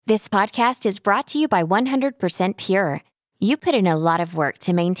This podcast is brought to you by 100% Pure. You put in a lot of work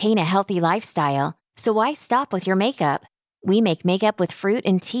to maintain a healthy lifestyle, so why stop with your makeup? We make makeup with fruit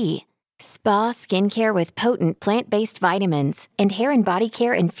and tea, spa skincare with potent plant-based vitamins, and hair and body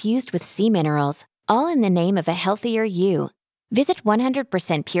care infused with sea minerals, all in the name of a healthier you. Visit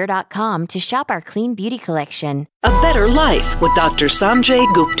 100%pure.com to shop our clean beauty collection. A Better Life with Dr. Sanjay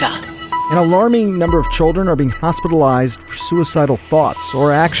Gupta. An alarming number of children are being hospitalized for suicidal thoughts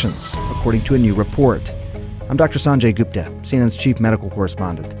or actions, according to a new report. I'm Dr. Sanjay Gupta, CNN's chief medical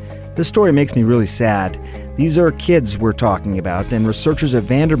correspondent. This story makes me really sad. These are kids we're talking about, and researchers at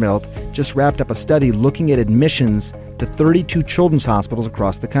Vanderbilt just wrapped up a study looking at admissions to 32 children's hospitals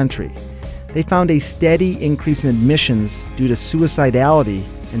across the country. They found a steady increase in admissions due to suicidality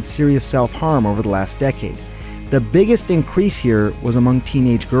and serious self-harm over the last decade. The biggest increase here was among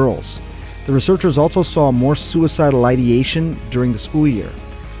teenage girls. The researchers also saw more suicidal ideation during the school year.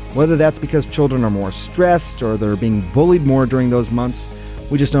 Whether that's because children are more stressed or they're being bullied more during those months,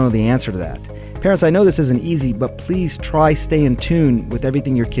 we just don't know the answer to that. Parents, I know this isn't easy, but please try stay in tune with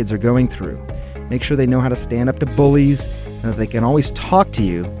everything your kids are going through. Make sure they know how to stand up to bullies and that they can always talk to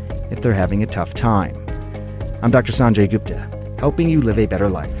you if they're having a tough time. I'm Dr. Sanjay Gupta, helping you live a better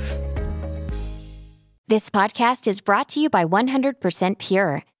life. This podcast is brought to you by 100%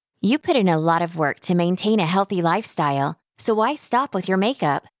 Pure. You put in a lot of work to maintain a healthy lifestyle, so why stop with your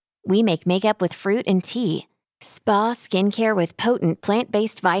makeup? We make makeup with fruit and tea, spa skincare with potent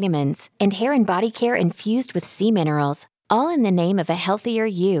plant-based vitamins, and hair and body care infused with sea minerals, all in the name of a healthier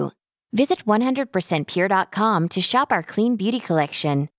you. Visit 100%pure.com to shop our clean beauty collection.